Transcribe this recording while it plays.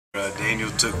Daniel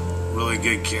took really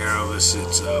good care of us.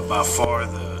 It's by far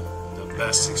the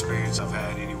best experience I've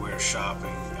had anywhere shopping.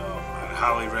 I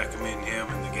highly recommend him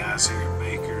and the guys here at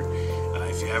Baker.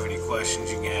 If you have any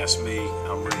questions, you can ask me.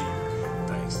 I'm ready.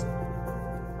 Thanks.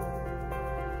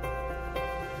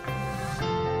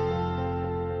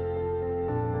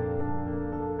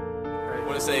 I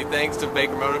want to say thanks to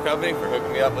Baker Motor Company for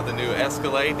hooking me up with a new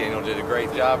Escalade. Daniel did a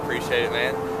great job. Appreciate it,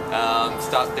 man.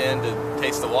 Stopped in to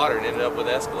taste the water and ended up with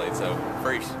Escalade, so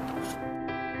fresh.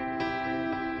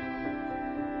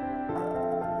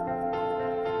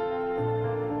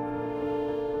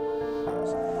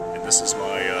 This is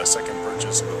my second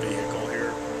purchase of a vehicle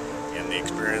here, and the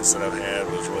experience that I've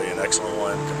had was really an excellent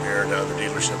one compared to other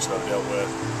dealerships that I've dealt with.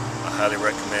 I highly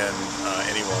recommend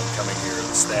anyone coming here.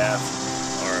 The staff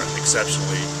are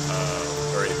exceptionally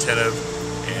very attentive,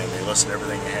 and they listen to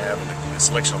everything you have, and the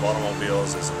selection of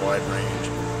automobiles is a wide range,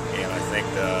 and I think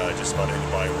just about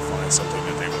anybody will find something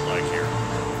that they would like here.